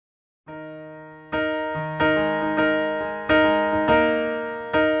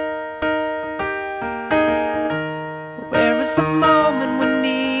was the moment we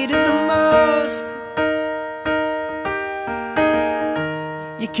needed the most.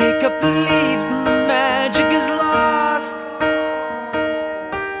 You kick up the leaves and the magic is lost.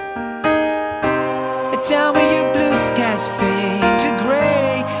 Tell me your blue skies fade to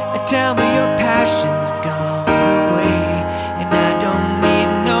gray. Tell me your passion's gone away, and I don't need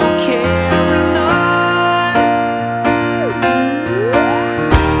no carrying on.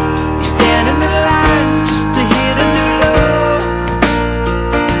 You stand in the line just to hit a new low.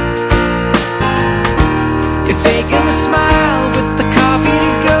 You're faking a smile with the coffee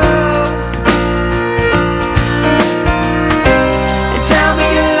to go. And tell me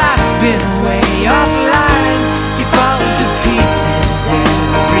your life's been way offline. You fall into pieces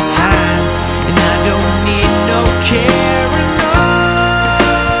every time, and I don't need no carrying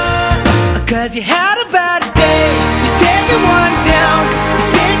on. 'Cause you had a bad day, you're taking one down. You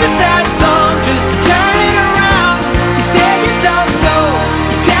sing a sad song just to turn it around. You say you don't know,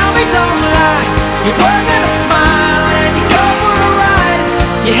 you tell me don't lie. You're working a smile and you go for a ride.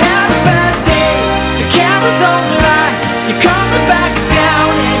 You had a bad day, the camera don't lie. You're coming back down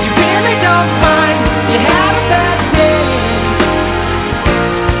and you really don't mind. You had a bad day,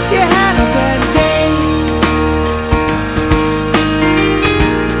 you had a bad day.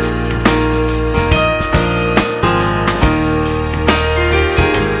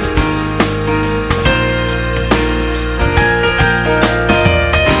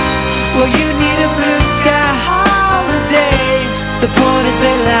 Well, you need a blue sky holiday. The point is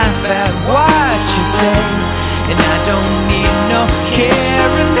they laugh at what you say, and I don't need no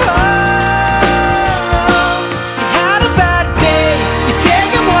carrying on. You had a bad day, you're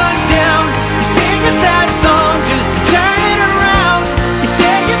taking one down. You sing a sad song just to turn it around. You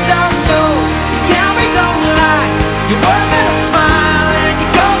say you don't know, you tell me don't lie. You're working a smile and you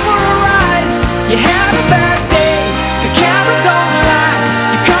go for a ride. You had a bad day, the camera don't lie.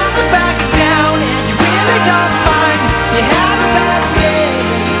 You're coming back down and you really don't mind. You had a bad day.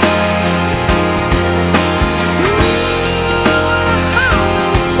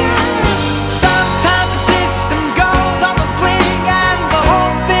 Sometimes the system goes on the blink and the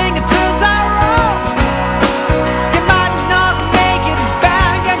whole thing it turns out wrong. You might not make it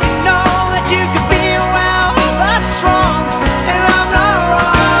back and you know that you could be well. That's wrong and I'm not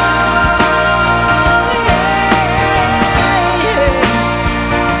wrong.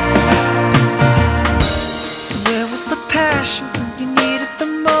 So where was the passion when you needed the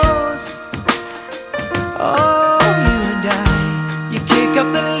most? Oh, you and I, you kick up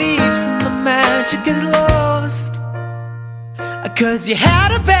the leaves and the magic is lost. 'Cause you had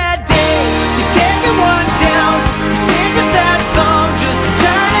a bad